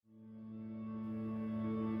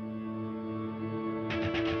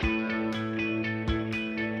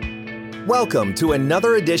Welcome to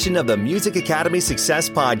another edition of the Music Academy Success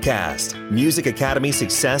Podcast. Music Academy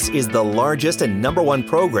Success is the largest and number one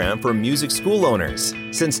program for music school owners.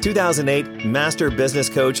 Since 2008, Master Business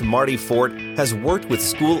Coach Marty Fort has worked with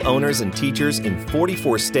school owners and teachers in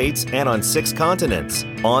 44 states and on 6 continents.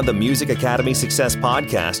 On the Music Academy Success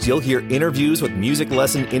Podcast, you'll hear interviews with music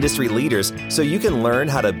lesson industry leaders so you can learn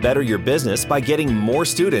how to better your business by getting more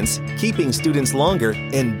students, keeping students longer,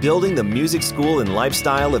 and building the music school and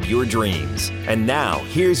lifestyle of your dreams. And now,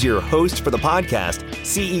 here's your host for the podcast,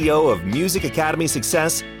 CEO of Music Academy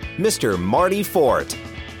Success, Mr. Marty Fort.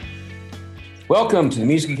 Welcome to the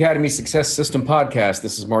Music Academy Success System Podcast.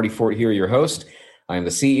 This is Marty Fort here, your host. I am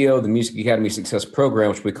the CEO of the Music Academy Success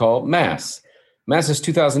Program, which we call MASS. MASS since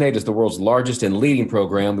 2008 is the world's largest and leading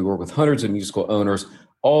program. We work with hundreds of musical owners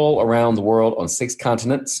all around the world on 6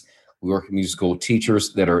 continents. We work with musical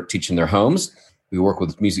teachers that are teaching their homes. We work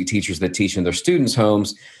with music teachers that teach in their students'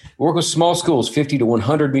 homes. We work with small schools, 50 to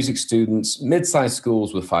 100 music students, mid-sized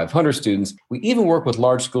schools with 500 students. We even work with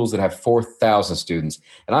large schools that have 4,000 students.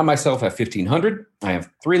 And I myself have 1,500. I have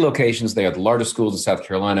 3 locations. They are the largest schools in South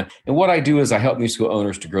Carolina. And what I do is I help musical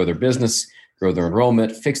owners to grow their business, grow their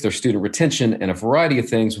enrollment, fix their student retention, and a variety of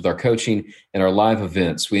things with our coaching and our live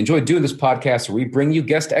events. We enjoy doing this podcast where we bring you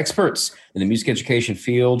guest experts in the music education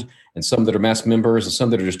field, and some that are MASS members and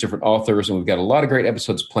some that are just different authors. And we've got a lot of great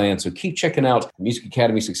episodes planned. So keep checking out the Music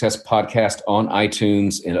Academy Success Podcast on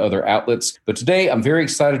iTunes and other outlets. But today I'm very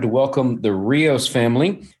excited to welcome the Rios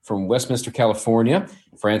family from Westminster, California,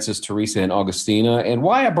 Francis, Teresa, and Augustina. And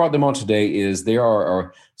why I brought them on today is they are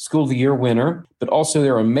our School of the Year winner, but also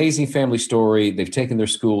they're an amazing family story. They've taken their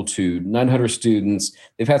school to 900 students.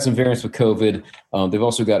 They've had some variants with COVID. They've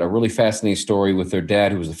also got a really fascinating story with their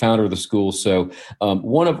dad, who was the founder of the school. So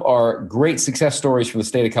one of our great success stories from the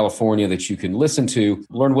state of California that you can listen to,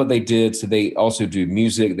 learn what they did. So they also do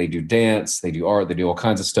music, they do dance, they do art, they do all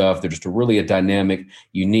kinds of stuff. They're just really a dynamic,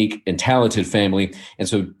 unique, and talented family. And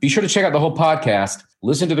so be sure to check out the whole podcast.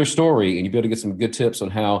 Listen to their story, and you'll be able to get some good tips on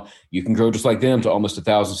how you can grow just like them to almost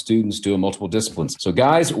 1,000 students doing multiple disciplines. So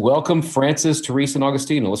guys, welcome Francis, Teresa, and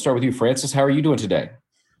Augustina. Let's start with you, Francis. How are you doing today?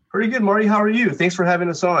 Pretty good, Marty. How are you? Thanks for having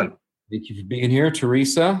us on. Thank you for being here.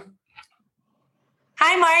 Teresa?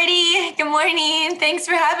 Hi, Marty. Good morning. Thanks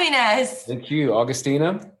for having us. Thank you.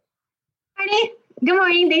 Augustina? Marty, good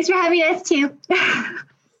morning. Thanks for having us too.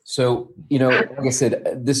 So, like I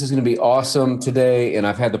said, this is going to be awesome today, and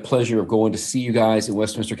I've had the pleasure of going to see you guys in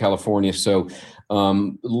Westminster, California. So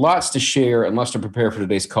lots to share and lots to prepare for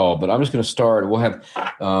today's call, but I'm just going to start. We'll have,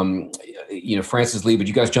 Francis lead, but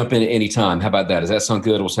you guys jump in at any time. How about that? Does that sound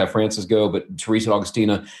good? We'll just have Francis go, but Teresa and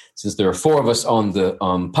Augustina, since there are 4 of us on the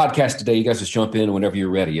podcast today, you guys just jump in whenever you're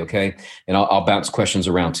ready, okay? And I'll bounce questions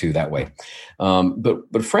around too that way.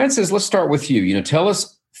 But Francis, let's start with you. Tell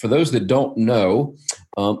us, for those that don't know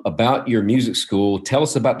about your music school, tell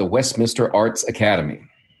us about the Westminster Arts Academy.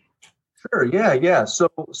 Sure. Yeah. So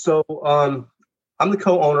I'm the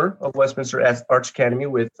co-owner of Westminster Arts Academy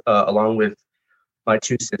along with my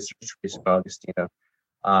 2 sisters, Teresa and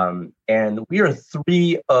Augustina. And we are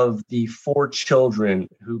 3 of the 4 children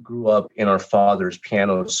who grew up in our father's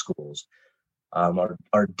piano schools.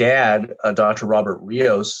 Our dad, Dr. Robert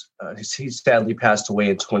Rios, he sadly passed away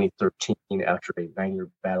in 2013 after a 9-year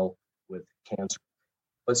battle with cancer.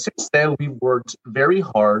 But since then, we've worked very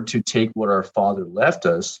hard to take what our father left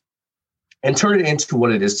us and turn it into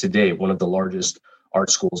what it is today, one of the largest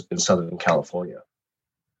art schools in Southern California.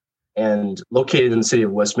 And located in the city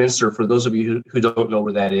of Westminster, for those of you who don't know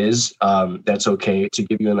where that is, that's okay. To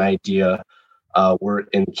give you an idea, we're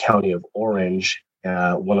in the county of Orange.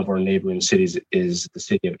 One of our neighboring cities is the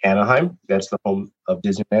city of Anaheim. That's the home of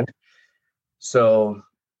Disneyland. So,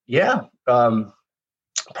 yeah,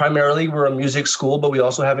 primarily we're a music school, but we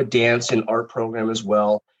also have a dance and art program as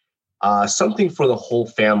well. Something for the whole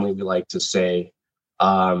family, we like to say.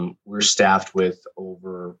 We're staffed with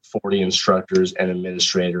over 40 instructors and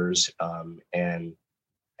administrators. And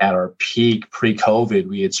at our peak pre-COVID,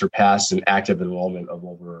 we had surpassed an active enrollment of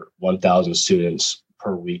over 1,000 students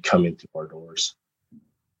per week coming through our doors.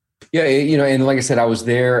 Yeah, and like I said, I was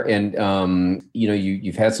there, and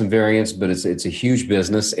you've had some variants, but it's a huge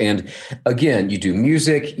business. And again, you do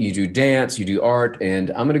music, you do dance, you do art,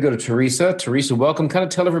 and I'm going to go to Teresa. Teresa, welcome. Kind of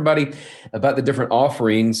tell everybody about the different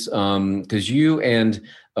offerings, because you and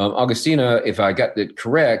Augustina, if I got it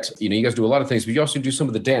correct, you guys do a lot of things, but you also do some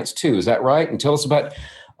of the dance too. Is that right? And tell us about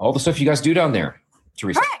all the stuff you guys do down there,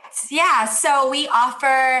 Teresa. Correct. Yeah. So we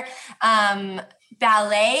offer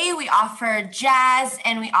ballet, we offer jazz,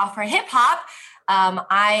 and we offer hip hop.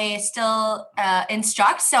 I still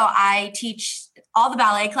instruct, so I teach all the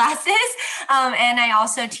ballet classes, and I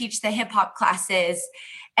also teach the hip hop classes.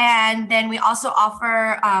 And then we also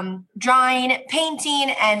offer drawing,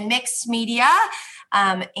 painting, and mixed media.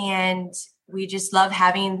 And we just love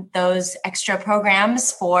having those extra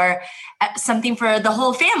programs for something for the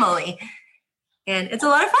whole family. And it's a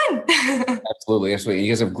lot of fun. Absolutely. Absolutely.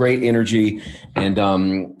 You guys have great energy. And,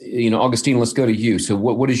 Augustine, let's go to you. So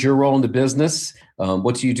what is your role in the business?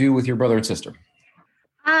 What do you do with your brother and sister?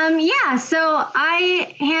 So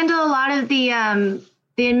I handle a lot of the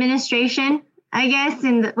administration, I guess,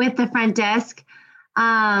 with the front desk.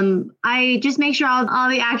 I just make sure all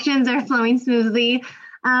the actions are flowing smoothly.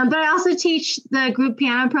 But I also teach the group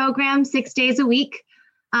piano program 6 days a week.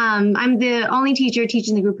 I'm the only teacher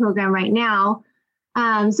teaching the group program right now.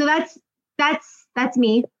 So that's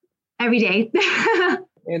me every day.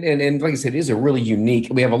 And like I said, it is a really unique.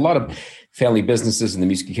 We have a lot of family businesses in the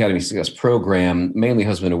Music Academy Success program, mainly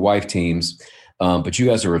husband and wife teams. But you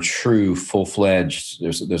guys are a true full-fledged.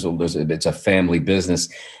 It's a family business,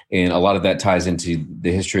 and a lot of that ties into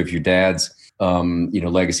the history of your dad's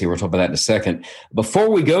legacy. We'll talk about that in a second.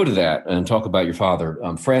 Before we go to that and talk about your father,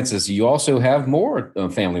 Francis, you also have more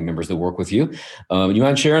family members that work with you. You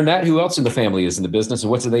mind sharing that? Who else in the family is in the business,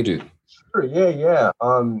 and what do they do? Sure. Yeah.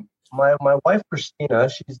 My wife, Christina,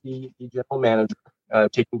 she's the general manager,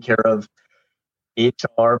 taking care of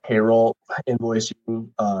HR, payroll, invoicing,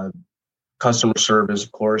 customer service,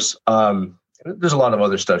 of course. There's a lot of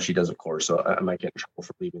other stuff she does, of course, so I might get in trouble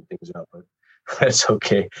for leaving things out, but that's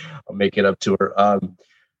okay. I'll make it up to her.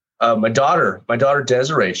 My daughter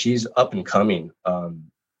Desiree, she's up and coming.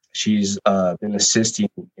 She's been assisting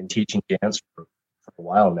in teaching dance for a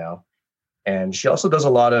while now. And she also does a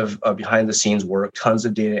lot of behind the scenes work, tons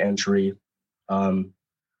of data entry.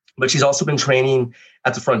 But she's also been training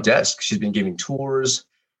at the front desk. She's been giving tours,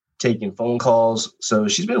 taking phone calls. So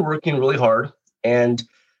she's been working really hard. And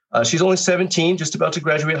she's only 17, just about to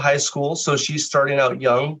graduate high school. So she's starting out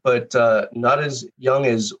young, but not as young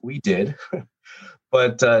as we did.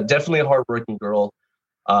 But definitely a hardworking girl.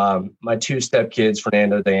 My two stepkids,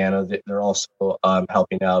 Fernando, Diana, they're also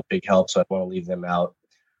helping out, big help. So I don't want to leave them out.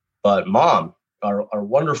 But Mom, our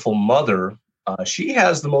wonderful mother, she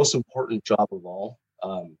has the most important job of all.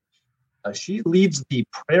 She leads the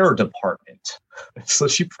prayer department. So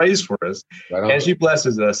she prays for us and she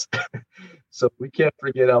blesses us. So we can't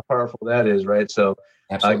forget how powerful that is, right? So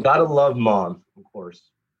I gotta love Mom, of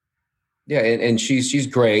course. Yeah, and she's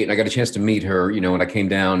great. And I got a chance to meet her, when I came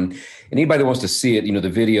down. And anybody that wants to see it, the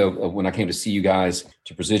video of when I came to see you guys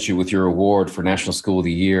to present you with your award for National School of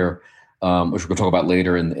the Year, which we're going to talk about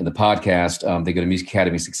later in the podcast. They go to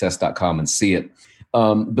musicacademysuccess.com and see it.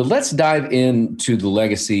 But let's dive into the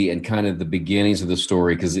legacy and kind of the beginnings of the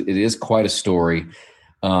story, because it is quite a story.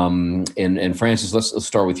 And Francis, let's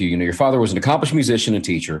start with you. Your father was an accomplished musician and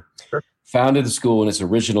teacher. Sure. Founded the school in its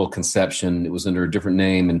original conception. It was under a different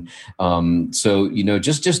name. And so,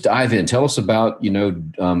 just dive in. Tell us about,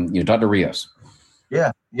 Dr. Rios.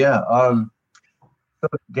 Yeah. So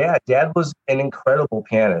Dad was an incredible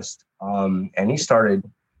pianist. And he started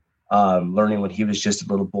learning when he was just a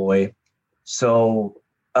little boy. So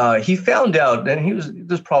he found out, and he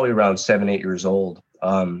was probably around 7-8 years old.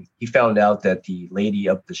 He found out that the lady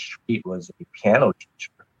up the street was a piano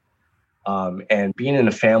teacher. And being in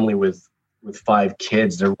a family with 5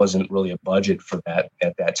 kids, there wasn't really a budget for that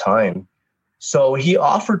at that time. So he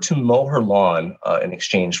offered to mow her lawn in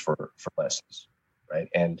exchange for lessons, right?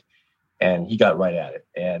 And he got right at it.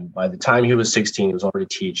 And by the time he was 16, he was already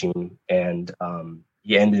teaching. And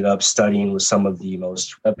he ended up studying with some of the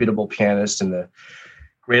most reputable pianists in the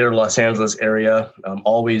greater Los Angeles area,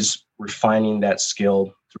 always refining that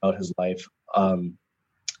skill throughout his life.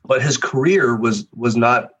 But his career was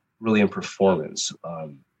not really in performance.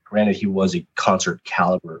 Granted, he was a concert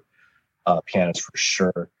caliber pianist for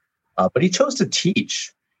sure, but he chose to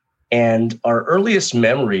teach. And our earliest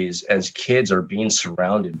memories as kids are being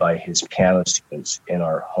surrounded by his piano students in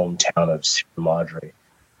our hometown of Sierra Madre,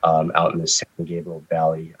 out in the San Gabriel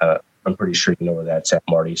Valley. I'm pretty sure you know where that's at,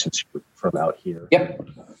 Marty, since you're from out here. Yep.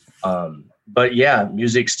 But yeah,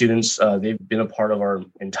 music students, they've been a part of our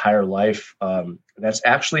entire life. That's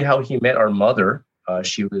actually how he met our mother.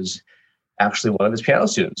 She was actually one of his piano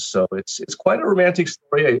students. So it's quite a romantic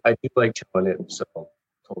story. I do like telling it, so I've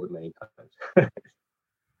told it many times.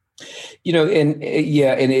 And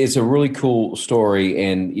it's a really cool story.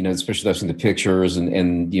 And, especially I've seen the pictures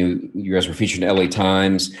and you guys were featured in LA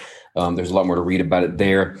Times. There's a lot more to read about it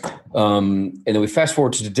there. And then we fast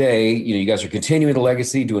forward to today, you guys are continuing the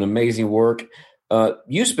legacy, doing amazing work.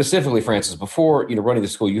 You specifically, Francis, before running the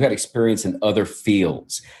school, you had experience in other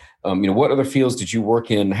fields. What other fields did you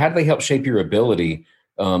work in? How did they help shape your ability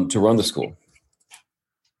to run the school?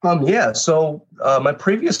 So my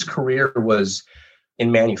previous career was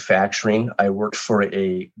in manufacturing. I worked for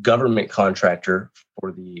a government contractor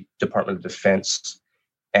for the Department of Defense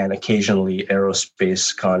and occasionally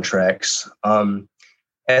aerospace contracts. And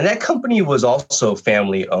that company was also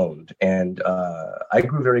family owned. And I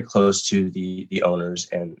grew very close to the owners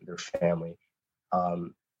and their family.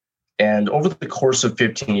 And over the course of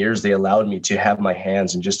 15 years, they allowed me to have my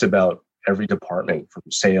hands in just about every department, from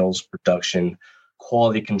sales, production,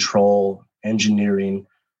 quality control, engineering,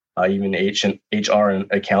 even HR and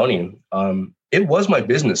accounting. It was my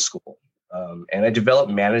business school. And I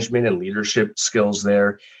developed management and leadership skills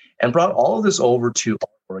there and brought all of this over to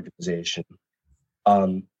our organization.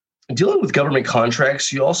 Dealing with government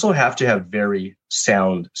contracts, you also have to have very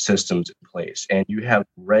sound systems in place, and you have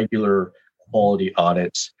regular quality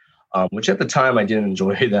audits, which at the time I didn't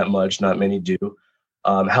enjoy that much. Not many do.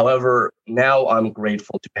 However, now I'm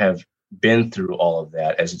grateful to have been through all of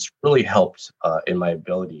that, as it's really helped in my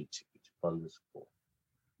ability to run the school.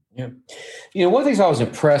 Yeah. One of the things I was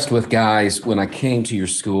impressed with, guys, when I came to your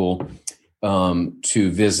school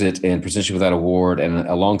to visit and present you with that award, and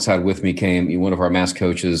alongside with me came one of our mass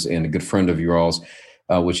coaches and a good friend of yours,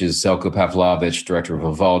 which is Zelko Pavlovich, director of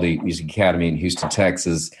Vivaldi Music Academy in Houston,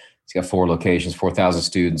 Texas. He's got 4 locations, 4,000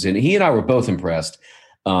 students. And he and I were both impressed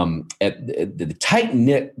at the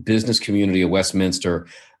tight-knit business community of Westminster.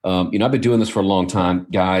 I've been doing this for a long time,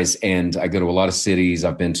 guys, and I go to a lot of cities.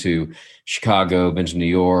 I've been to Chicago, been to New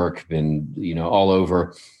York, been, all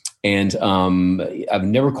over. And I've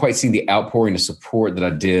never quite seen the outpouring of support that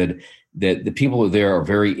I did, that the people there are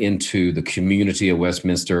very into the community of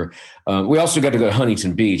Westminster. We also got to go to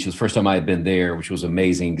Huntington Beach. It was the first time I had been there, which was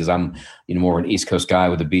amazing because I'm, more of an East Coast guy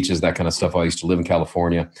with the beaches, that kind of stuff. I used to live in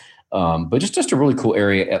California. But just a really cool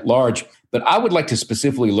area at large. But I would like to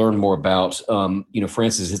specifically learn more about,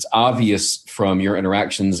 Francis, it's obvious from your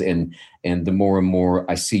interactions and the more and more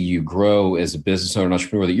I see you grow as a business owner and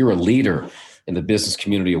entrepreneur that you're a leader in the business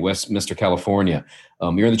community of Westminster, California.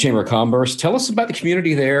 You're in the Chamber of Commerce. Tell us about the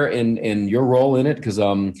community there and your role in it, because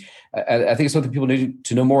I think it's something people need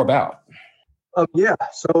to know more about.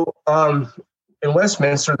 So in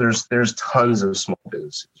Westminster, there's tons of small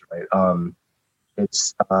businesses, right?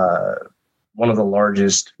 It's one of the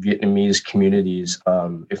largest Vietnamese communities,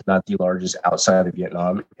 if not the largest outside of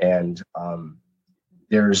Vietnam. And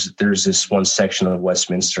there's this one section of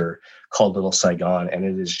Westminster called Little Saigon, and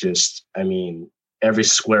it is just, every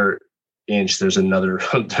square inch there's another.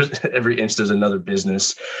 Every inch there's another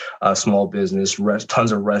business, small business,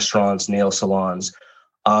 tons of restaurants, nail salons.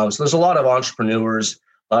 So there's a lot of entrepreneurs,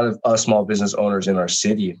 a lot of small business owners in our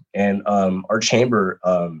city, and our chamber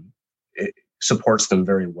it supports them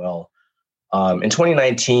very well. In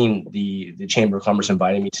 2019, the Chamber of Commerce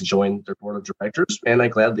invited me to join their board of directors, and I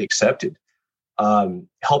gladly accepted.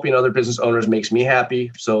 Helping other business owners makes me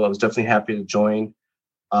happy, so I was definitely happy to join.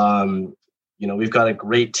 We've got a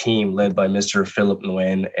great team led by Mr. Philip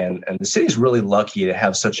Nguyen, and the city's really lucky to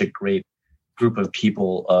have such a great group of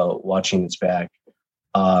people watching its back.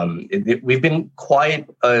 We've been quiet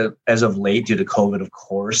as of late due to COVID, of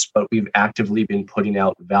course, but we've actively been putting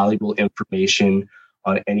out valuable information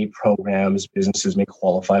on any programs businesses may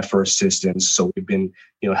qualify for assistance. So we've been,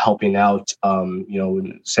 helping out,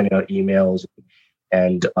 sending out emails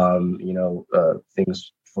and,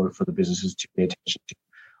 things for the businesses to pay attention to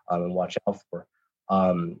and watch out for.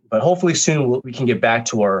 But hopefully soon we can get back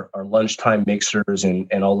to our lunchtime mixers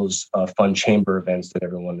and all those fun chamber events that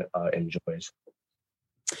everyone enjoys.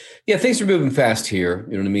 Yeah, things are moving fast here.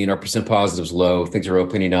 You know what I mean? Our percent positive's low. Things are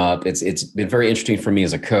opening up. It's been very interesting for me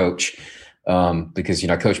as a coach because,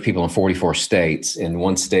 I coach people in 44 states. In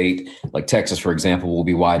one state, like Texas, for example, will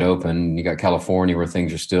be wide open. You got California where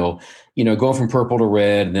things are still, going from purple to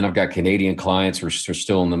red. And then I've got Canadian clients who are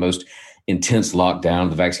still in the most intense lockdown.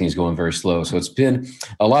 The vaccine is going very slow. So it's been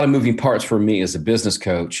a lot of moving parts for me as a business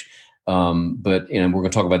coach. But we're going to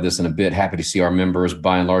talk about this in a bit. Happy to see our members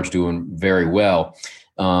by and large doing very well.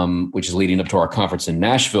 Which is leading up to our conference in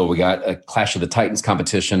Nashville. We got a Clash of the Titans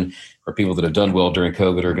competition where people that have done well during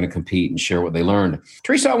COVID are going to compete and share what they learned.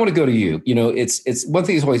 Teresa, I want to go to you. It's one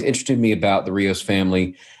thing that's always interested me about the Rios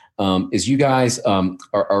family is you guys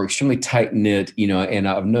are extremely tight knit, and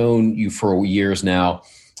I've known you for years now.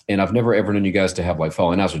 And I've never ever known you guys to have like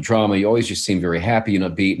falling outs or drama. You always just seem very happy and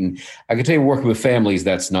upbeat. And I can tell you, working with families,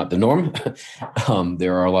 that's not the norm.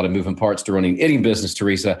 There are a lot of moving parts to running any business,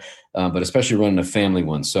 Teresa, but especially running a family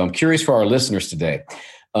one. So I'm curious for our listeners today.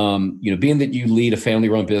 Being that you lead a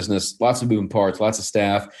family-run business, lots of moving parts, lots of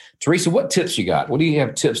staff. Teresa, what tips you got? What do you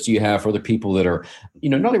have for other people that are,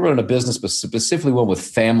 not only running a business, but specifically one with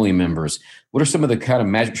family members? What are some of the kind of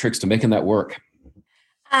magic tricks to making that work?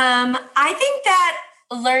 I think that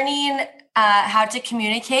learning how to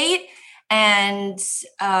communicate and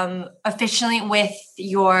efficiently with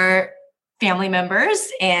your family members,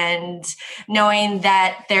 and knowing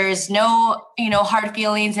that there's no, hard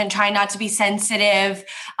feelings, and trying not to be sensitive.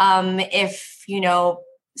 If,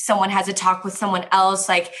 someone has a talk with someone else,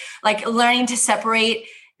 like learning to separate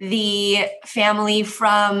the family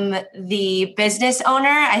from the business owner,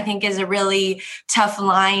 I think is a really tough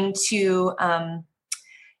line to,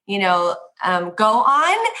 go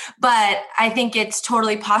on. But I think it's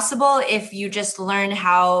totally possible if you just learn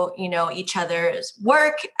how, each other's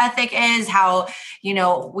work ethic is, how,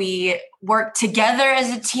 we work together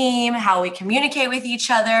as a team, how we communicate with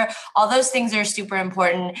each other. All those things are super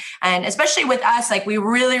important. And especially with us, like, we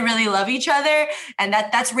really, really love each other, and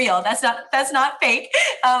that's real. That's not fake.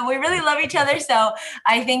 We really love each other. So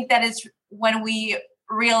I think that it's when we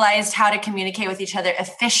realized how to communicate with each other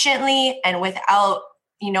efficiently and without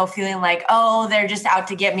feeling like, oh, they're just out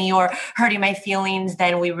to get me or hurting my feelings,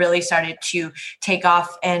 then we really started to take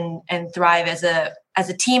off and thrive as a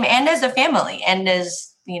team and as a family and as,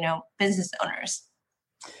 business owners.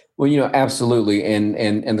 Well, absolutely.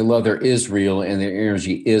 And the love there is real, and the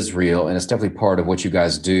energy is real. And it's definitely part of what you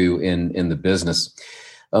guys do in the business.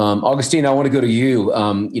 Augustine, I want to go to you.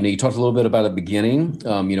 You talked a little bit about the beginning.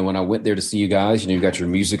 When I went there to see you guys, you've got your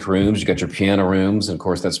music rooms, you got your piano rooms. And of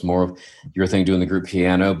course, that's more of your thing, doing the group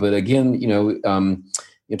piano. But again,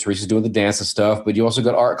 Teresa's doing the dance and stuff, but you also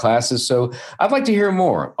got art classes. So I'd like to hear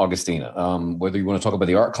more, Augustina, whether you want to talk about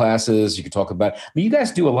the art classes, you can talk about, you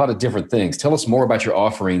guys do a lot of different things. Tell us more about your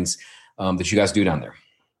offerings that you guys do down there.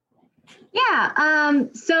 Yeah.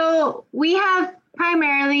 So we have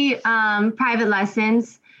primarily private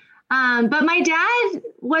lessons. But my dad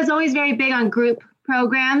was always very big on group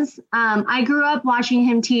programs. I grew up watching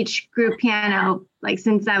him teach group piano,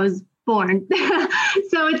 since I was born.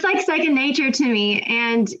 So it's like second nature to me.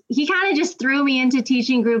 And he kind of just threw me into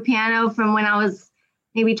teaching group piano from when I was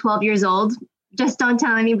maybe 12 years old. Just don't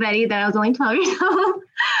tell anybody that I was only 12 years old.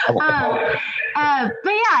 But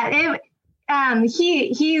yeah,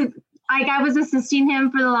 he I was assisting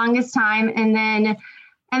him for the longest time. And then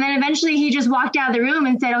eventually he just walked out of the room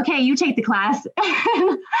and said, okay, you take the class.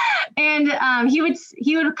 And he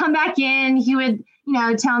would come back in, he would,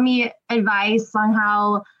 tell me advice on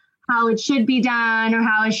how it should be done or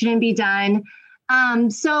how it shouldn't be done.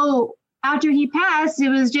 So after he passed, it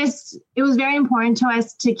was very important to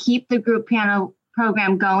us to keep the group piano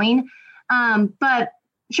program going. But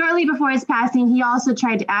shortly before his passing, he also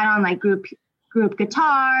tried to add on group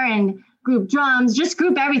guitar and group drums, just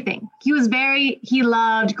group everything. He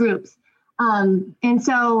loved groups. And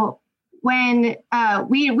so when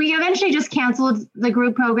we eventually just canceled the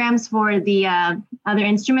group programs for the other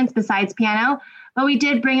instruments besides piano, but we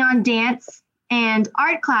did bring on dance and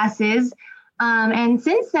art classes. And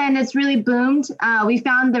since then, it's really boomed. We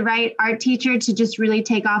found the right art teacher to just really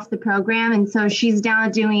take off the program. And so she's now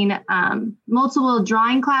doing multiple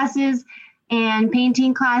drawing classes and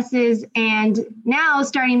painting classes, and now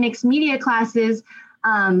starting mixed media classes.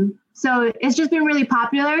 So it's just been really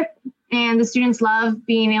popular, and the students love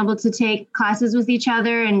being able to take classes with each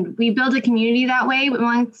other, and we build a community that way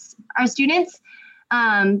amongst our students.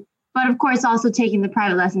 But of course, also taking the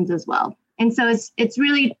private lessons as well. And so it's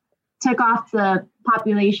really took off the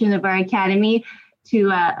population of our academy to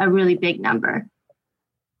a really big number.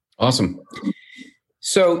 Awesome.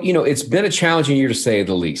 So, it's been a challenging year to say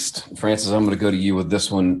the least. Francis, I'm going to go to you with this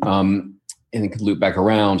one and then loop back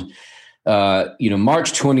around.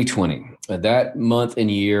 March 2020, that month and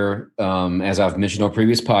year, as I've mentioned on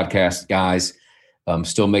previous podcasts, guys,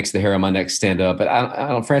 still makes the hair on my neck stand up.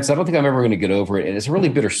 But Francis, I don't think I'm ever going to get over it. And it's a really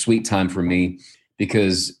bittersweet time for me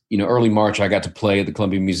because, early March, I got to play at the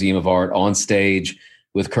Columbia Museum of Art on stage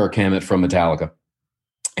with Kirk Hammett from Metallica.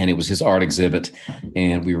 And it was his art exhibit.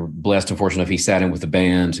 And we were blessed and fortunate enough. He sat in with the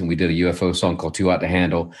band, and we did a UFO song called Too Hot to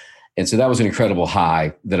Handle. And so that was an incredible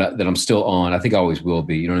high that I'm still on. I think I always will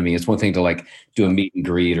be. You know what I mean? It's one thing to do a meet and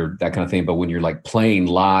greet or that kind of thing. But when you're playing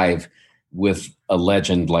live with a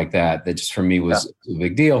legend like that just for me was a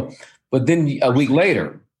big deal. But then a week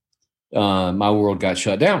later, my world got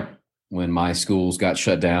shut down when my schools got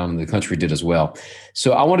shut down, and the country did as well.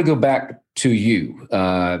 So I want to go back to you.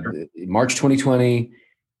 March 2020,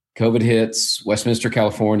 COVID hits, Westminster,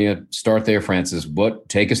 California. Start there, Francis.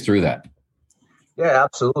 Take us through that? Yeah,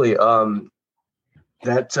 absolutely.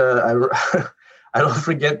 I don't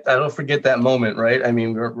forget that moment, right? I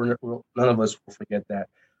mean, we're none of us will forget that.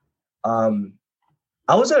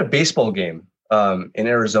 I was at a baseball game in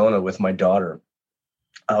Arizona with my daughter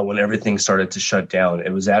when everything started to shut down.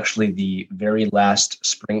 It was actually the very last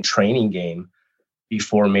spring training game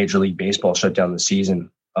before Major League Baseball shut down the season.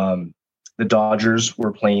 The Dodgers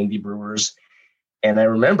were playing the Brewers, and I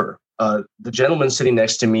remember the gentleman sitting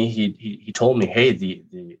next to me. He told me, "Hey, the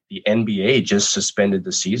NBA just suspended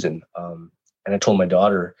the season," and I told my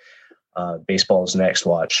daughter, "Baseball is next.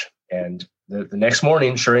 Watch." And the next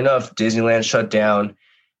morning, sure enough, Disneyland shut down,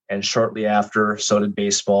 and shortly after, so did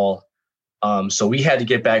baseball. So we had to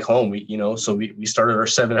get back home. We started our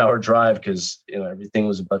 7-hour drive because everything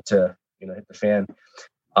was about to hit the fan.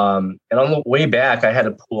 And on the way back, I had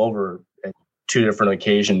to pull over at 2 different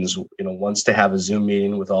occasions. Once to have a Zoom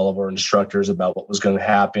meeting with all of our instructors about what was going to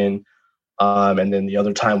happen, and then the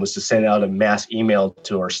other time was to send out a mass email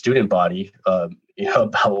to our student body,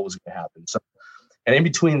 about what was going to happen. So, and in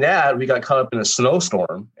between that, we got caught up in a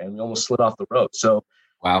snowstorm and we almost slid off the road. So,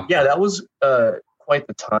 wow, yeah, that was quite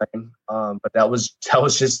the time. But that was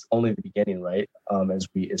just only the beginning, right? As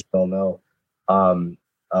we all know.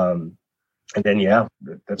 And then, yeah,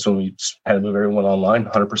 that's when we had to move everyone online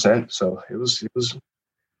 100%. So it was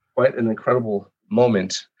quite an incredible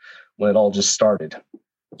moment when it all just started.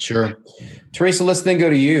 Sure. Teresa, let's then go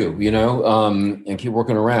to you, and keep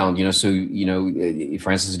working around, so,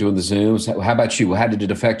 Francis is doing the Zooms. How about you? How did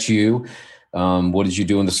it affect you? What did you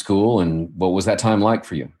do in the school, and what was that time like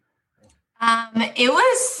for you? It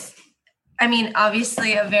was,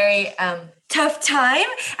 obviously a very tough time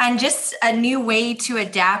and just a new way to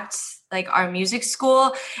adapt like our music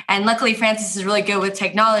school. And luckily Francis is really good with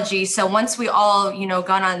technology. So once we all,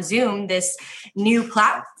 got on Zoom, this new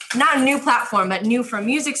not a new platform, but new for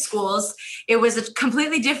music schools, it was a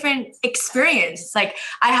completely different experience. It's like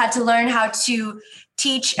I had to learn how to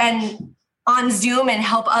teach and on Zoom and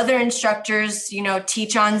help other instructors,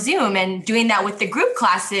 teach on Zoom, and doing that with the group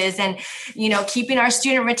classes and, keeping our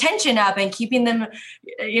student retention up and keeping them,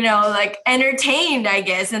 like entertained, I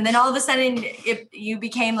guess. And then all of a sudden you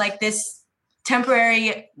became like this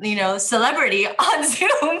temporary, celebrity on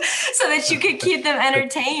Zoom so that you could keep them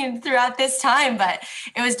entertained throughout this time. But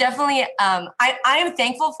it was definitely, I am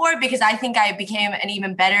thankful for it because I think I became an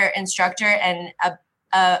even better instructor and a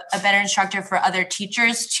better instructor for other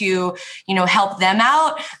teachers to, help them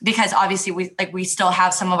out, because obviously we still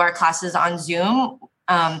have some of our classes on Zoom.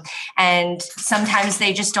 And sometimes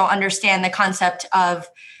they just don't understand the concept of,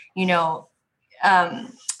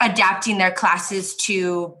 adapting their classes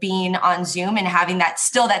to being on Zoom and having that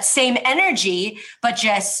same energy, but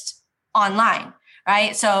just online.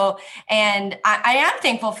 Right. So, and I am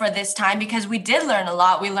thankful for this time because we did learn a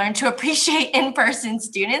lot. We learned to appreciate in-person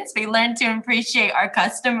students. We learned to appreciate our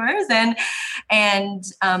customers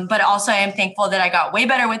but also I am thankful that I got way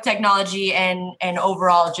better with technology and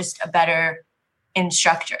overall just a better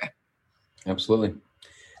instructor. Absolutely.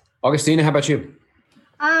 Augustina, how about you?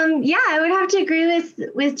 Yeah, I would have to agree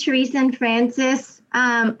with Teresa and Francis.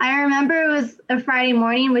 I remember it was a Friday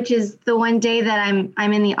morning, which is the one day that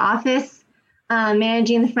I'm in the office.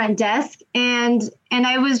 Managing the front desk, and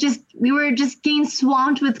we were just getting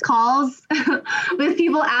swamped with calls with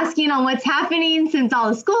people asking on what's happening since all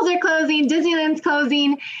the schools are closing, Disneyland's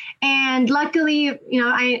closing, and luckily,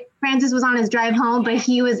 Francis was on his drive home, but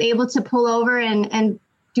he was able to pull over and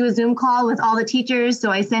do a Zoom call with all the teachers. So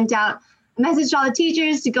I sent out a message to all the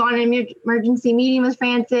teachers to go on an emergency meeting with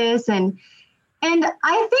Francis, and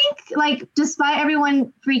I think, despite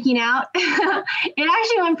everyone freaking out, it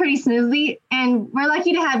actually went pretty smoothly. And we're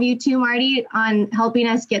lucky to have you too, Marty, on helping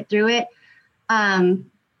us get through it.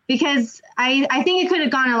 Because I think it could have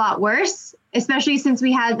gone a lot worse, especially since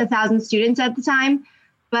we had 1,000 students at the time.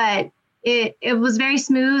 But it was very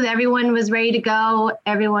smooth. Everyone was ready to go.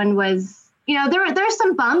 Everyone was, there were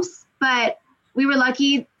some bumps, but we were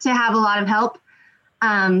lucky to have a lot of help.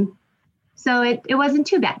 So it wasn't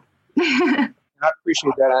too bad. I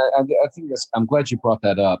appreciate that. I think I'm glad you brought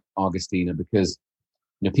that up, Augustina, because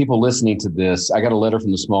people listening to this, I got a letter from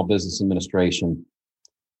the Small Business Administration,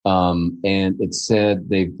 and it said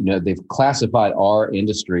they've classified our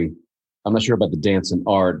industry. I'm not sure about the dance and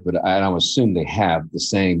art, but I would assume they have the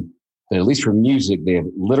same. But at least for music, they have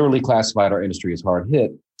literally classified our industry as hard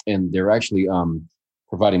hit, and they're actually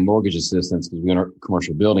providing mortgage assistance because we own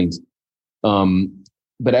commercial buildings.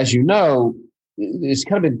 But as you know, it's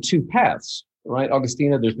kind of been two paths. Right,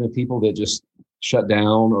 Augustina, there's been people that just shut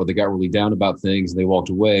down or they got really down about things and they walked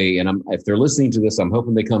away. And if they're listening to this, I'm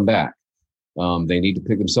hoping they come back. They need to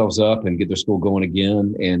pick themselves up and get their school going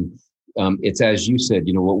again. And it's as you said,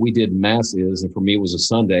 what we did in mass is, and for me, it was a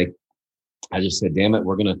Sunday. I just said, damn it,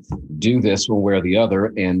 we're going to do this one way or the other.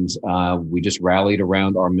 And we just rallied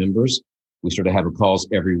around our members. We started having calls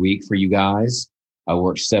every week for you guys. I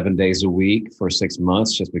worked 7 days a week for 6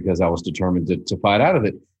 months just because I was determined to fight out of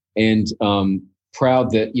it. And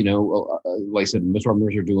proud that, like I said, most of our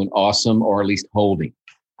members are doing awesome, or at least holding.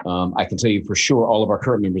 I can tell you for sure all of our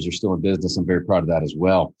current members are still in business. I'm very proud of that as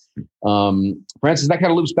well. Francis, that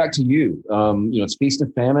kind of loops back to you. It's feast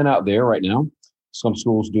and famine out there right now. Some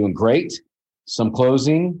schools doing great, some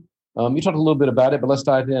closing. You talked a little bit about it, but let's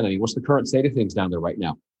dive in. I mean, what's the current state of things down there right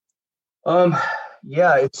now?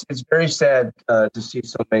 Yeah, it's very sad to see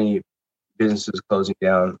so many businesses closing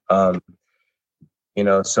down.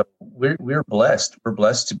 So we're blessed. We're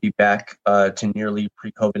blessed to be back to nearly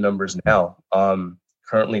pre-COVID numbers now.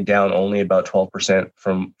 Currently down only about 12%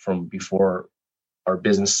 from before our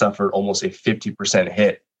business suffered almost a 50%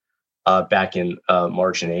 hit back in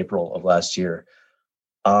March and April of last year.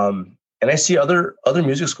 And I see other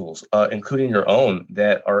music schools, including your own,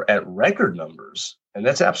 that are at record numbers. And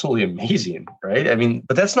that's absolutely amazing, right? I mean,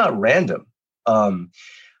 but that's not random.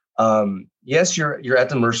 Yes, you're at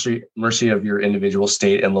the mercy of your individual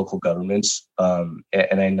state and local governments. And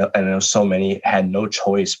I know so many had no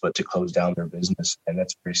choice but to close down their business, and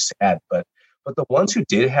that's very sad. But the ones who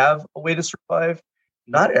did have a way to survive,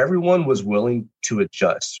 not everyone was willing to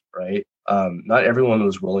adjust, right? Not everyone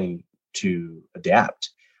was willing to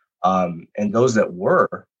adapt. And those that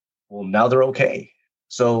were, well, now they're okay.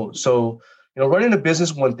 So running a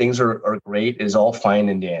business when things are great is all fine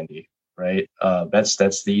and dandy, right? That's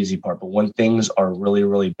the easy part. But when things are really,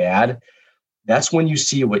 really bad, that's when you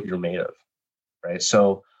see what you're made of, right?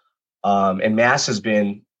 So, and Mass has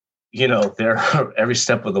been, there every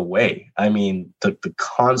step of the way. I mean, the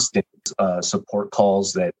constant support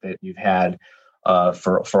calls that you've had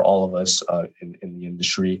for all of us in the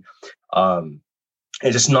industry.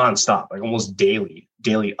 And just nonstop, like almost daily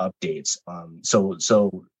updates.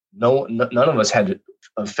 So none of us had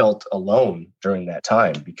felt alone during that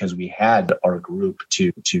time because we had our group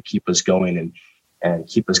to keep us going and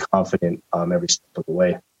keep us confident every step of the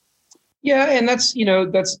way. Yeah, and that's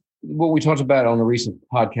what we talked about on a recent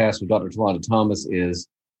podcast with Dr. Talana Thomas is,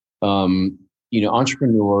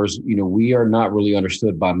 entrepreneurs. We are not really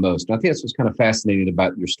understood by most. And I think that's what's kind of fascinating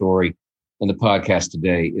about your story in the podcast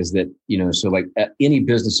today is that, so like any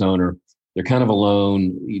business owner, they're kind of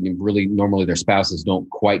alone. Really, normally their spouses don't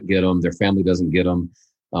quite get them. Their family doesn't get them.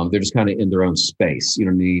 They're just kind of in their own space. You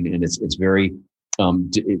know what I mean? And it's very,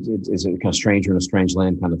 it's a kind of stranger in a strange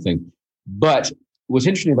land kind of thing. But what's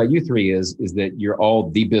interesting about you three is that you're all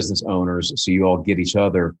the business owners. So you all get each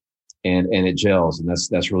other and it gels. And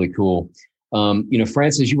that's really cool.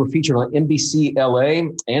 Francis, you were featured on NBC LA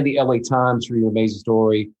and the LA Times for your amazing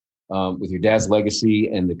story. With your dad's legacy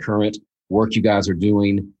and the current work you guys are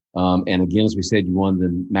doing. And again, as we said, you won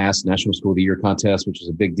the Mass National School of the Year contest, which was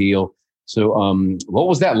a big deal. So what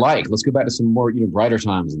was that like? Let's go back to some more, brighter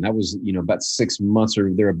times. And that was, about 6 months or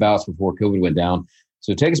thereabouts before COVID went down.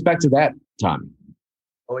 So take us back to that time.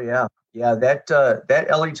 Oh, yeah. Yeah, that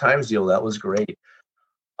LA Times deal, that was great.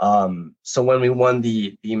 So when we won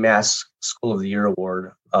the Mass School of the Year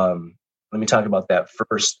award, let me talk about that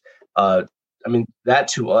first. That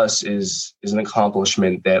to us is an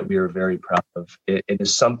accomplishment that we are very proud of. It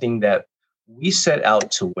is something that we set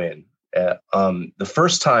out to win. The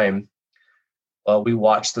first time we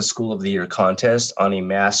watched the School of the Year contest on a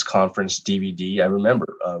Mass conference DVD, I remember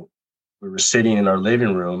we were sitting in our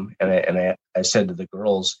living room and I said to the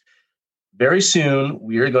girls, very soon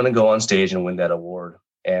we are going to go on stage and win that award.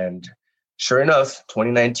 And sure enough,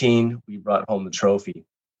 2019, we brought home the trophy.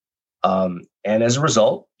 And as a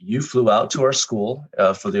result, you flew out to our school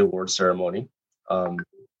for the award ceremony. And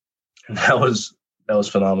that was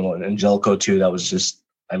phenomenal. And Angelico too, that was just,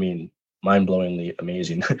 mind-blowingly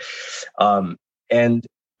amazing. And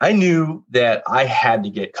I knew that I had to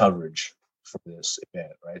get coverage for this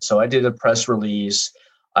event, right? So I did a press release.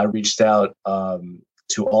 I reached out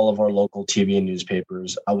to all of our local TV and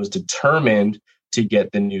newspapers. I was determined to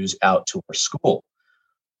get the news out to our school.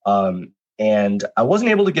 And I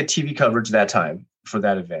wasn't able to get TV coverage that time for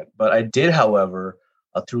that event, but I did, however,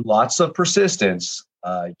 through lots of persistence,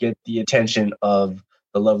 get the attention of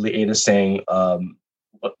the lovely Ada Sang,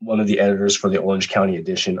 one of the editors for the Orange County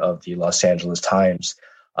edition of the Los Angeles Times,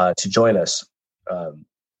 to join us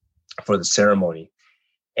for the ceremony.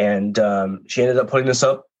 And she ended up putting this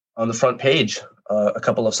up on the front page a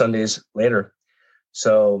couple of Sundays later.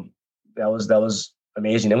 So that was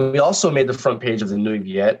amazing. And we also made the front page of the Nuoy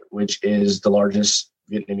Viet, which is the largest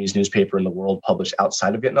Vietnamese newspaper in the world published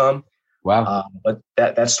outside of Vietnam. Wow. But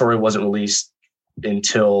that story wasn't released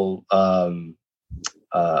until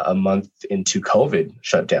a month into COVID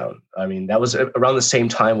shutdown. I mean, that was around the same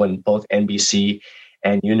time when both NBC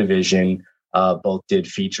and Univision both did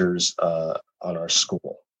features on our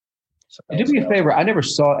school. So do me a favor. I never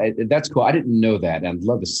saw it. That's cool. I didn't know that. I'd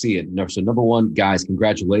love to see it. So number one, guys,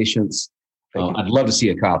 congratulations. I'd love to see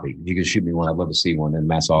a copy. If you could shoot me one, I'd love to see one in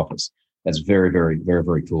Mass office. That's very, very, very,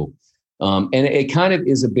 very cool. And it kind of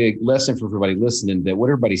is a big lesson for everybody listening, that what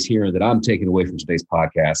everybody's hearing that I'm taking away from today's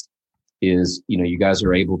podcast is, you guys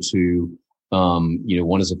are able to,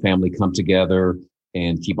 one as a family come together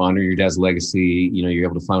and keep honoring your dad's legacy. You're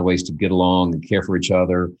able to find ways to get along and care for each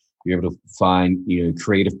other. You're able to find,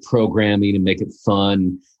 creative programming and make it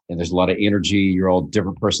fun. And there's a lot of energy. You're all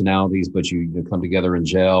different personalities, but you come together and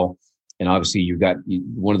gel. And obviously you've got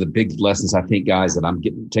one of the big lessons, I think, guys, that I'm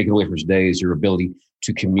taking away from today is your ability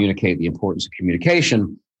to communicate, the importance of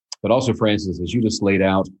communication. But also, Francis, as you just laid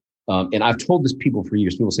out, and I've told this people for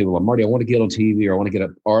years, people say, well, Marty, I want to get on TV or I want to get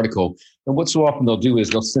an article. And what so often they'll do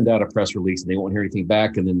is they'll send out a press release and they won't hear anything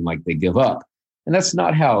back. And then they give up. And that's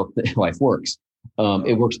not how life works.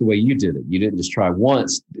 It works the way you did it. You didn't just try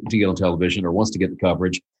once to get on television or once to get the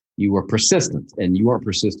coverage. You were persistent, and you weren't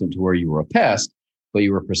persistent to where you were a pest, but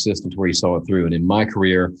you were persistent to where you saw it through. And in my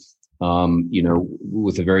career,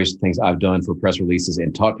 with the various things I've done for press releases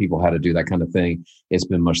and taught people how to do that kind of thing, it's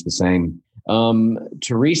been much the same.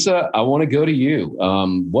 Teresa, I want to go to you.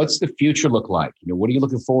 What's the future look like? What are you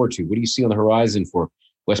looking forward to? What do you see on the horizon for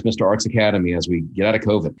Westminster Arts Academy as we get out of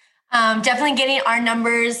COVID? Definitely getting our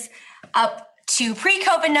numbers up to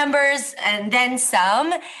pre-COVID numbers and then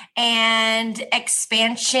some, and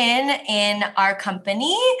expansion in our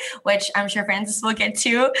company, which I'm sure Francis will get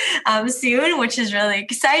to soon, which is really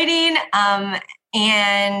exciting.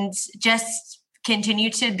 And just continue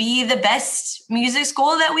to be the best music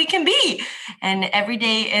school that we can be. And every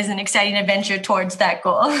day is an exciting adventure towards that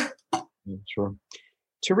goal. Sure.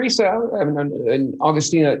 Teresa and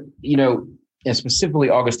Augustina, and specifically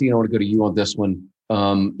Augustina, I want to go to you on this one.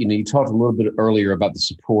 You talked a little bit earlier about the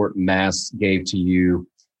support Mass gave to you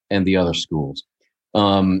and the other schools.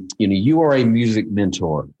 You are a music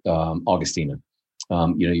mentor, Augustina.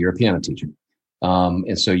 You're a piano teacher.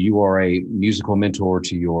 And so you are a musical mentor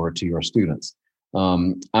to your students.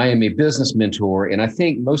 I am a business mentor. And I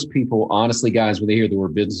think most people, honestly, guys, when they hear the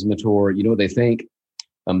word business mentor, you know what they think?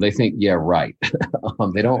 They think, yeah, right.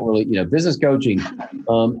 They don't really, business coaching,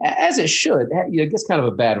 as it should, it gets kind of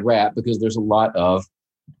a bad rap because there's a lot of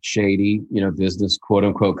shady, business quote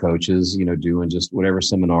unquote coaches, doing just whatever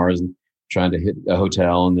seminars and trying to hit a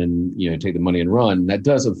hotel and then, take the money and run. And that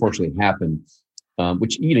does unfortunately happen,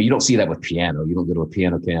 which, you don't see that with piano. You don't go to a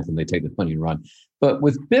piano camp and they take the money and run. But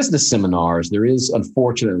with business seminars, there is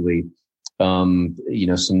unfortunately, some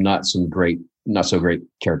not so great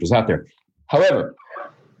characters out there. However,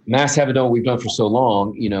 Mass having done what we've done for so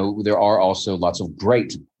long, there are also lots of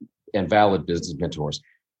great and valid business mentors.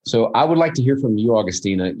 So I would like to hear from you,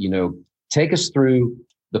 Augustina. Take us through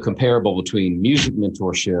the comparable between music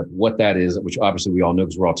mentorship, what that is, which obviously we all know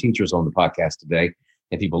because we're all teachers on the podcast today,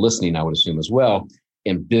 and people listening, I would assume as well,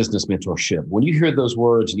 and business mentorship. When you hear those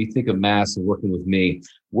words and you think of Mass and working with me,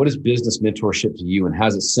 what is business mentorship to you, and how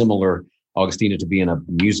is it similar, Augustina, to being a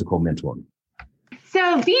musical mentor?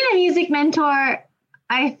 So being a music mentor,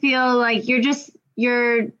 I feel like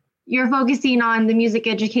you're focusing on the music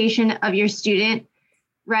education of your student,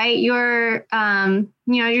 right? You're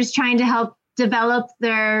you're just trying to help develop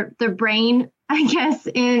their brain, I guess,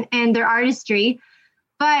 and their artistry.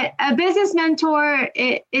 But a business mentor,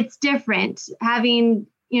 it's different. Having,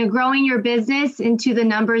 growing your business into the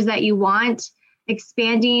numbers that you want,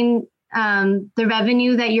 expanding the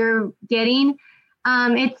revenue that you're getting.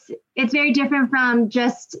 It's very different from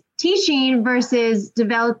just teaching versus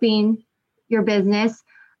developing your business.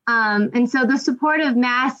 And so the support of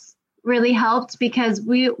Mass really helped because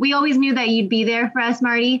we always knew that you'd be there for us,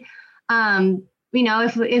 Marty.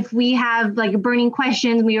 If we have like a burning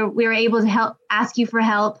question, we were able to ask you for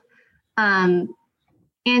help. And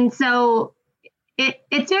so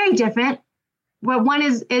it's very different. Where one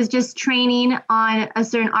is just training on a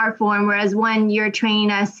certain art form, whereas one, you're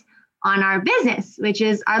training us on our business, which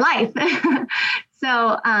is our life.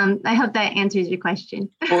 So I hope that answers your question.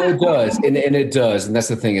 Well, it does. And it does. And that's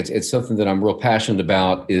the thing. It's something that I'm real passionate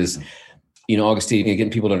about is, Augustine, getting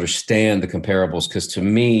people to understand the comparables. Because to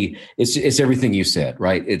me, it's everything you said,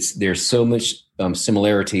 right? There's so much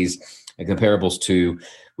similarities and comparables to,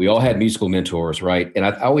 we all had musical mentors, right? And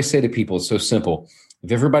I always say to people, it's so simple.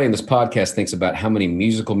 If everybody in this podcast thinks about how many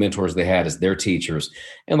musical mentors they had as their teachers,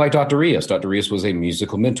 and like Dr. Rios was a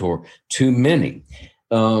musical mentor to many,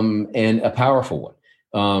 and a powerful one.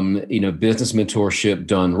 Business mentorship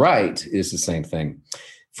done right is the same thing.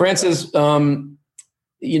 Francis, why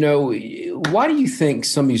do you think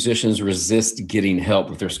some musicians resist getting help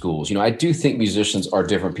with their schools? I do think musicians are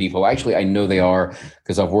different people. Actually, I know they are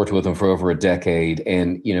because I've worked with them for over a decade,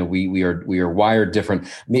 and we are wired different. I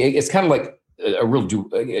mean, it's kind of like a real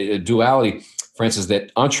duality, Francis,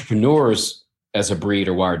 that entrepreneurs as a breed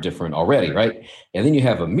are wired different already, right? And then you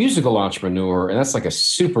have a musical entrepreneur, and that's like a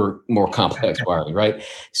super more complex wiring, right?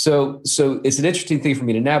 So it's an interesting thing for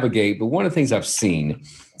me to navigate. But one of the things I've seen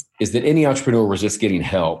is that any entrepreneur resists getting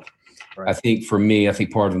help. Right. I think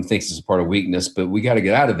part of them thinks it's a part of weakness, but we got to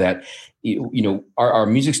get out of that. Our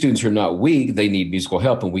music students are not weak. They need musical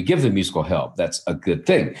help, and we give them musical help. That's a good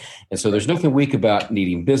thing. And so there's nothing weak about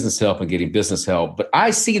needing business help and getting business help, but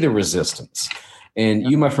I see the resistance, and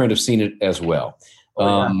you, my friend, have seen it as well.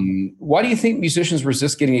 Why do you think musicians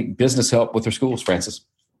resist getting business help with their schools, Francis?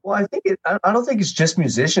 Well, I don't think it's just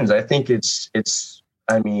musicians. I think it's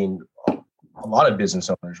a lot of business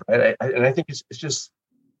owners, right? I think it's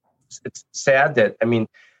sad that,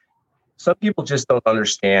 some people just don't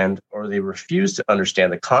understand, or they refuse to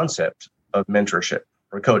understand the concept of mentorship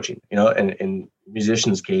or coaching, and in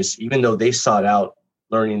musicians' case, even though they sought out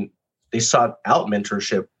mentorship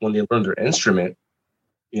when they learned their instrument,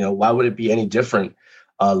 why would it be any different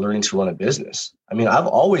learning to run a business? I've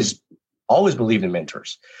always believed in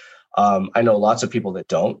mentors. I know lots of people that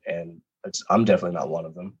don't, and I'm definitely not one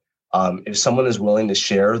of them. If someone is willing to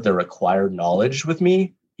share their acquired knowledge with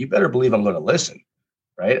me, you better believe I'm going to listen,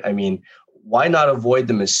 right? Why not avoid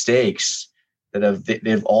the mistakes that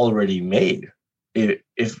they've already made?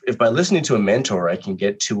 If by listening to a mentor, I can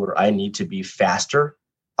get to where I need to be faster,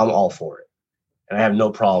 I'm all for it. And I have no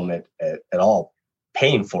problem at all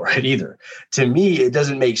paying for it either. To me, it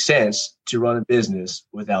doesn't make sense to run a business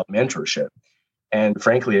without mentorship. And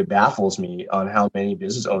frankly, it baffles me on how many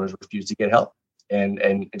business owners refuse to get help.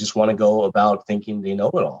 And just want to go about thinking they know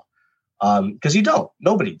it all. Because you don't.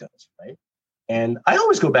 Nobody does, right? And I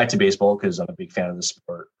always go back to baseball because I'm a big fan of the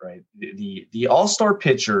sport, right? The all-star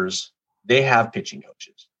pitchers, they have pitching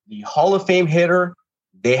coaches. The Hall of Fame hitter,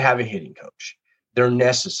 they have a hitting coach. They're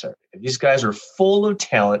necessary. These guys are full of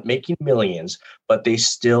talent, making millions, but they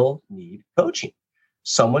still need coaching.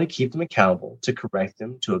 Someone to keep them accountable, to correct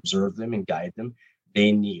them, to observe them and guide them.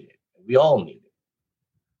 They need it. We all need it.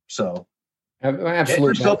 So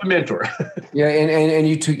absolutely, get yourself a mentor. Yeah, and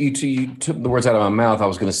you took the words out of my mouth. I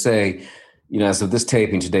was going to say, as of this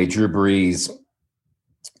taping today, Drew Brees,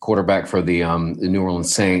 quarterback for the New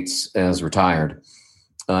Orleans Saints, has retired.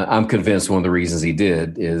 I'm convinced one of the reasons he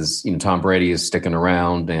did is, Tom Brady is sticking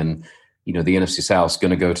around, and the NFC South is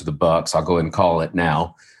going to go to the Bucs. I'll go ahead and call it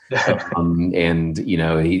now. No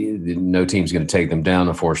team's going to take them down.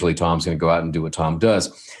 Unfortunately, Tom's going to go out and do what Tom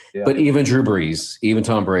does. Yeah. But even Drew Brees, even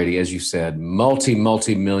Tom Brady, as you said,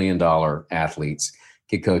 multi-million-dollar athletes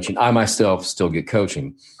get coaching. I myself still get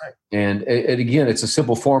coaching. Right. And again, it's a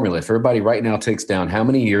simple formula. If everybody right now takes down how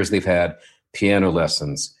many years they've had piano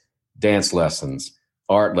lessons, dance lessons,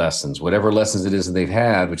 art lessons, whatever lessons it is that they've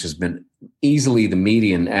had, which has been easily the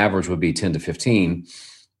median average would be 10 to 15,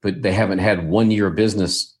 but they haven't had 1 year of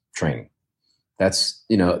business training. That's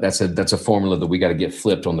a formula that we got to get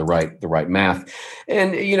flipped on the right math.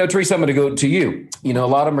 And, Teresa, I'm going to go to you. A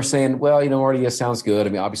lot of them are saying, well, RDS sounds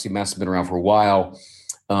good. Obviously Mass has been around for a while,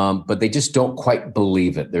 but they just don't quite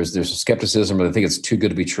believe it. There's a skepticism, or they think it's too good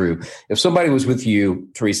to be true. If somebody was with you,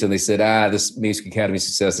 Teresa, and they said, this Music Academy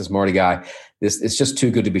Success, this Marty guy, it's just too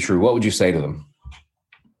good to be true, what would you say to them?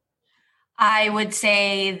 I would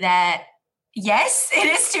say that, yes, it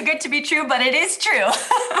is too good to be true, but it is true.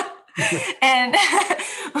 and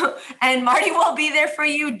Marty will be there for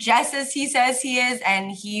you just as he says he is,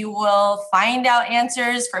 and he will find out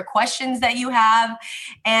answers for questions that you have,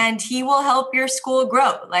 and he will help your school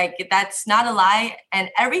grow. Like, that's not a lie.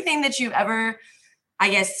 And everything that you've ever,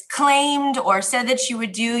 claimed or said that you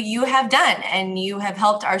would do, you have done, and you have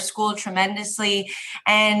helped our school tremendously.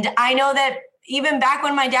 And I know that even back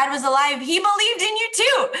when my dad was alive, he believed in you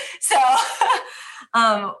too. So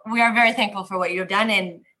we are very thankful for what you've done.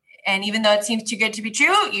 And even though it seems too good to be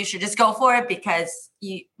true, you should just go for it, because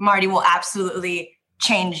Marty will absolutely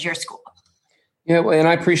change your school. Yeah, well, and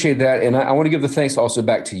I appreciate that. And I want to give the thanks also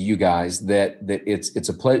back to you guys that it's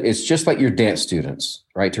a play. It's just like your dance students,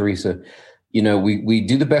 right, Teresa? We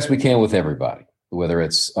do the best we can with everybody, whether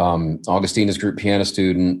it's Augustina's group piano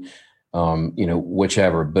student,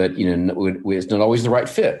 whichever, but, it's not always the right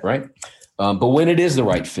fit, right? But when it is the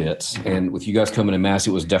right fit, and with you guys coming to Mass,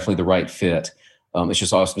 it was definitely the right fit. It's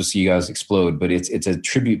just awesome to see you guys explode, but it's a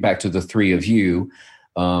tribute back to the three of you.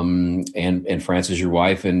 and Frances, your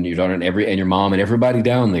wife, and your daughter, and your mom, and everybody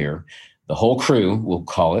down there, the whole crew, we'll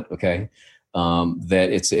call it, okay, that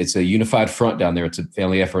it's a unified front down there. It's a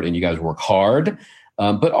family effort, and you guys work hard,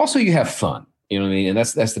 but also you have fun. You know what I mean? And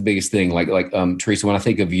that's the biggest thing. Like Teresa, when I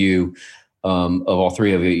think of you, of all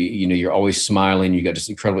three of you, you're always smiling. You got this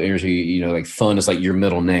incredible energy. Like fun is like your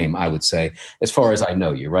middle name, I would say, as far as I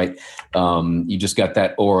know you, right? You just got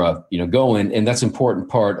that aura, going, and that's an important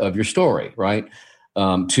part of your story, right?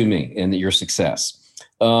 To me, and your success.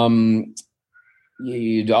 Augustina,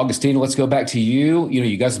 let's go back to you.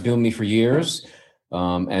 You guys have been with me for years.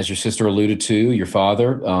 As your sister alluded to, your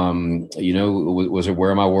father, was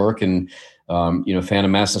aware of my work and, fan of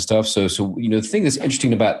Mass and stuff. So, the thing that's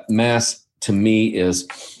interesting about Mass to me is,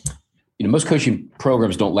 most coaching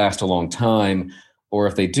programs don't last a long time, or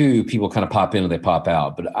if they do, people kind of pop in and they pop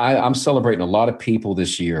out. But I'm celebrating a lot of people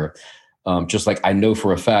this year. Just like I know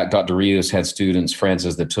for a fact, Dr. Rios had students,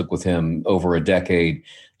 Frances, that took with him over a decade,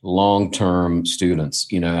 long-term students,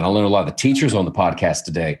 and I learned a lot of the teachers on the podcast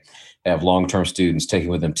today have long-term students taking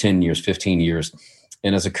with them 10 years, 15 years.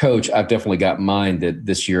 And as a coach, I've definitely got mine that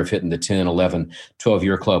this year have hitting the 10, 11,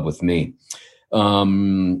 12-year club with me.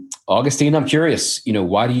 Augustine, I'm curious,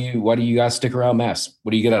 why do you guys stick around Mass?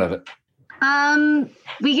 What do you get out of it?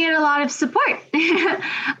 We get a lot of support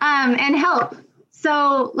and help.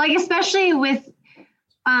 So especially with,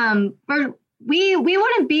 we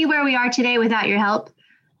wouldn't be where we are today without your help,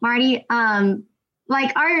 Marty. Our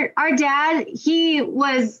dad, he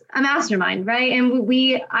was a mastermind, right? And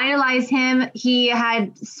we idolize him. He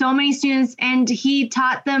had so many students and he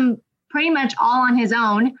taught them pretty much all on his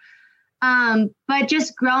own. But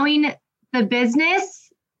just growing the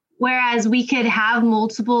business, whereas we could have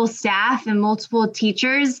multiple staff and multiple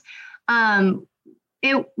teachers,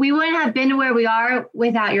 we wouldn't have been where we are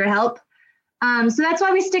without your help. So that's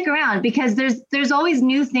why we stick around, because there's always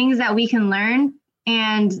new things that we can learn.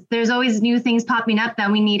 And there's always new things popping up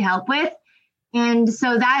that we need help with. And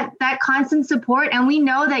so that constant support, and we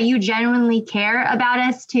know that you genuinely care about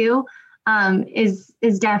us too,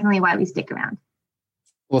 is definitely why we stick around.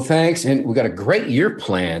 Well, thanks. And we got a great year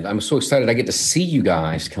planned. I'm so excited. I get to see you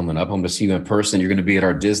guys coming up. I'm going to see you in person. You're going to be at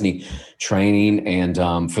our Disney training.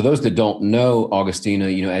 And for those that don't know, Augustina,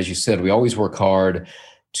 as you said, we always work hard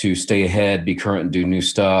to stay ahead, be current, and do new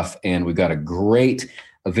stuff. And we've got a great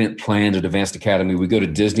event planned at Advanced Academy. We go to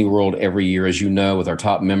Disney World every year, as you know, with our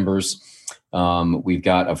top members. We've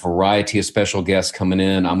got a variety of special guests coming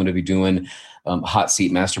in. I'm going to be doing hot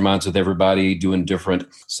seat masterminds with everybody, doing different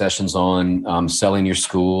sessions on selling your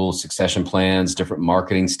school, succession plans, different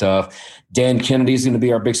marketing stuff. Dan Kennedy is going to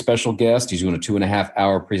be our big special guest. He's doing a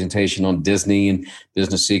 2.5-hour presentation on Disney and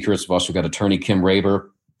business secrets. We've also got attorney Kim Raber.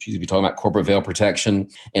 She's going to be talking about corporate veil protection.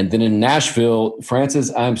 And then in Nashville,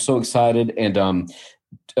 Frances, I'm so excited. And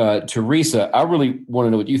Teresa, I really want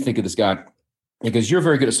to know what you think of this guy, because you're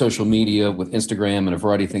very good at social media with Instagram and a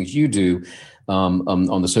variety of things you do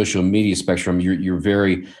on the social media spectrum. You're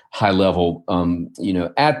very high level,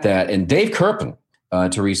 at that. And Dave Kerpen,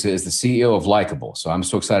 Teresa, is the CEO of Likeable. So I'm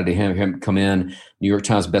so excited to have him come in, New York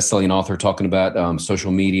Times bestselling author, talking about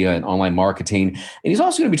social media and online marketing. And he's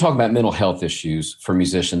also going to be talking about mental health issues for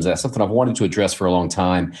musicians. That's something I've wanted to address for a long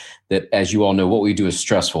time, that, as you all know, what we do is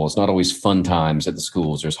stressful. It's not always fun times at the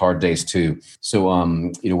schools. There's hard days too. So,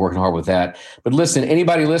 working hard with that. But listen,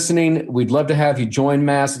 anybody listening, we'd love to have you join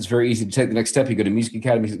Mass. It's very easy to take the next step. You go to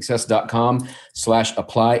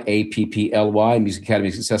musicacademysuccess.com/apply, APPLY,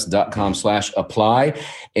 musicacademysuccess.com/apply.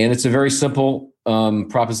 And it's a very simple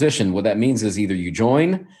proposition. What that means is either you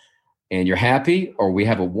join and you're happy, or we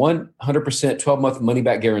have a 100% 12-month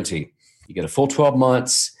money-back guarantee. You get a full 12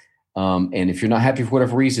 months. And if you're not happy for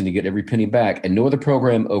whatever reason, you get every penny back. And no other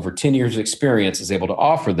program over 10 years of experience is able to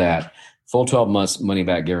offer that full 12 months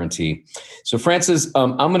money-back guarantee. So, Frances,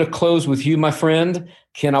 I'm going to close with you, my friend.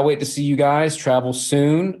 Cannot wait to see you guys. Travel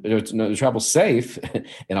soon. Travel safe,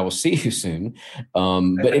 and I will see you soon.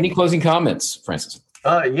 But any closing comments, Frances?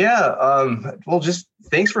 Well, just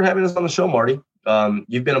thanks for having us on the show, Marty.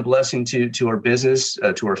 You've been a blessing to our business,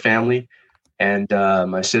 to our family. And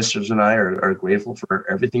my sisters and I are grateful for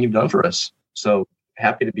everything you've done for us. So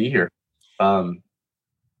happy to be here.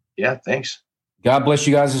 Thanks. God bless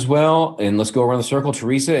you guys as well. And let's go around the circle.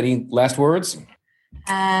 Teresa, any last words?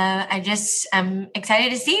 I'm excited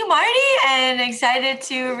to see you, Marty, and excited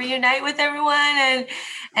to reunite with everyone.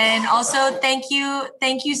 And also thank you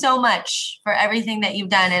so much for everything that you've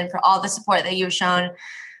done and for all the support that you've shown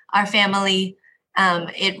our family.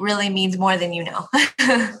 It really means more than you know.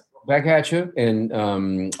 Back at you. And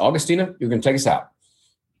Augustina, you're going to take us out.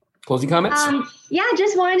 Closing comments?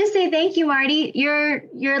 Just wanted to say thank you, Marty.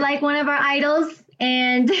 You're like one of our idols,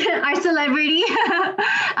 and our celebrity.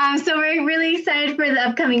 So we're really excited for the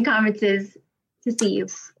upcoming conferences to see you.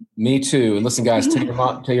 Me too. And listen, guys,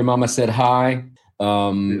 tell your mom I said hi.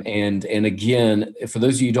 And again, for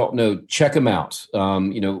those of you who don't know, check them out.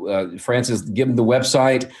 Francis, give them the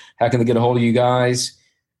website. How can they get a hold of you guys?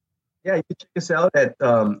 Yeah, you can check us out at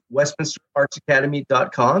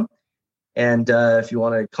westminsterartsacademy.com. And if you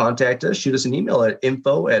want to contact us, shoot us an email at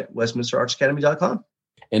info@westminsterartsacademy.com.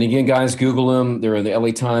 And again, guys, Google them. They're in the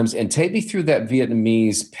LA Times. And take me through that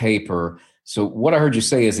Vietnamese paper. So what I heard you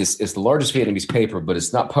say is it's the largest Vietnamese paper, but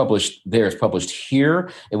it's not published there. It's published here.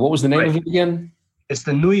 And what was the name of it again? It's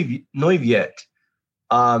the Nuoi Viet.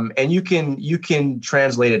 And you can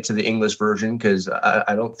translate it to the English version because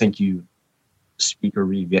I don't think you speak or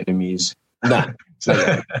read Vietnamese. No.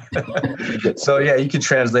 So yeah, you can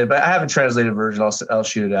translate it, but I have a translated version. I'll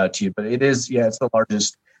shoot it out to you. But it is, it's the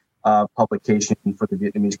largest publication for the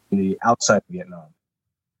Vietnamese community outside of Vietnam.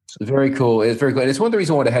 So. Very cool. It's very cool. And it's one of the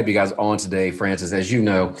reasons I wanted to have you guys on today, Francis. As you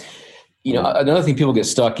know, another thing people get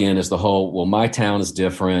stuck in is the whole, well, my town is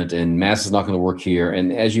different and Mass is not going to work here.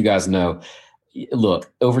 And as you guys know,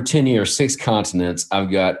 look, over 10 years, 6 continents,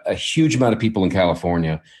 I've got a huge amount of people in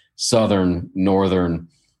California, Southern, Northern,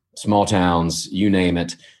 small towns, you name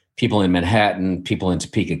it, people in Manhattan, people in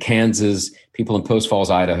Topeka, Kansas, people in Post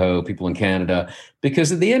Falls, Idaho, people in Canada,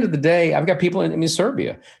 because at the end of the day, I've got people in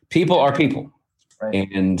Serbia. People are people. Right.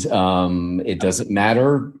 And it doesn't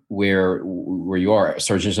matter where you are.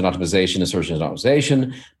 Search engine optimization is search engine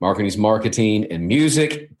optimization. Marketing is marketing. And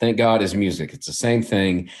music, thank God, is music. It's the same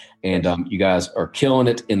thing. And you guys are killing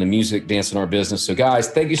it in the music, dance in our business. So guys,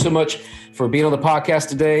 thank you so much for being on the podcast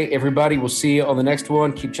today. Everybody, we'll see you on the next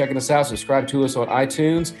one. Keep checking us out. Subscribe to us on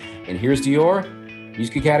iTunes. And here's to your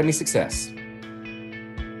Music Academy success.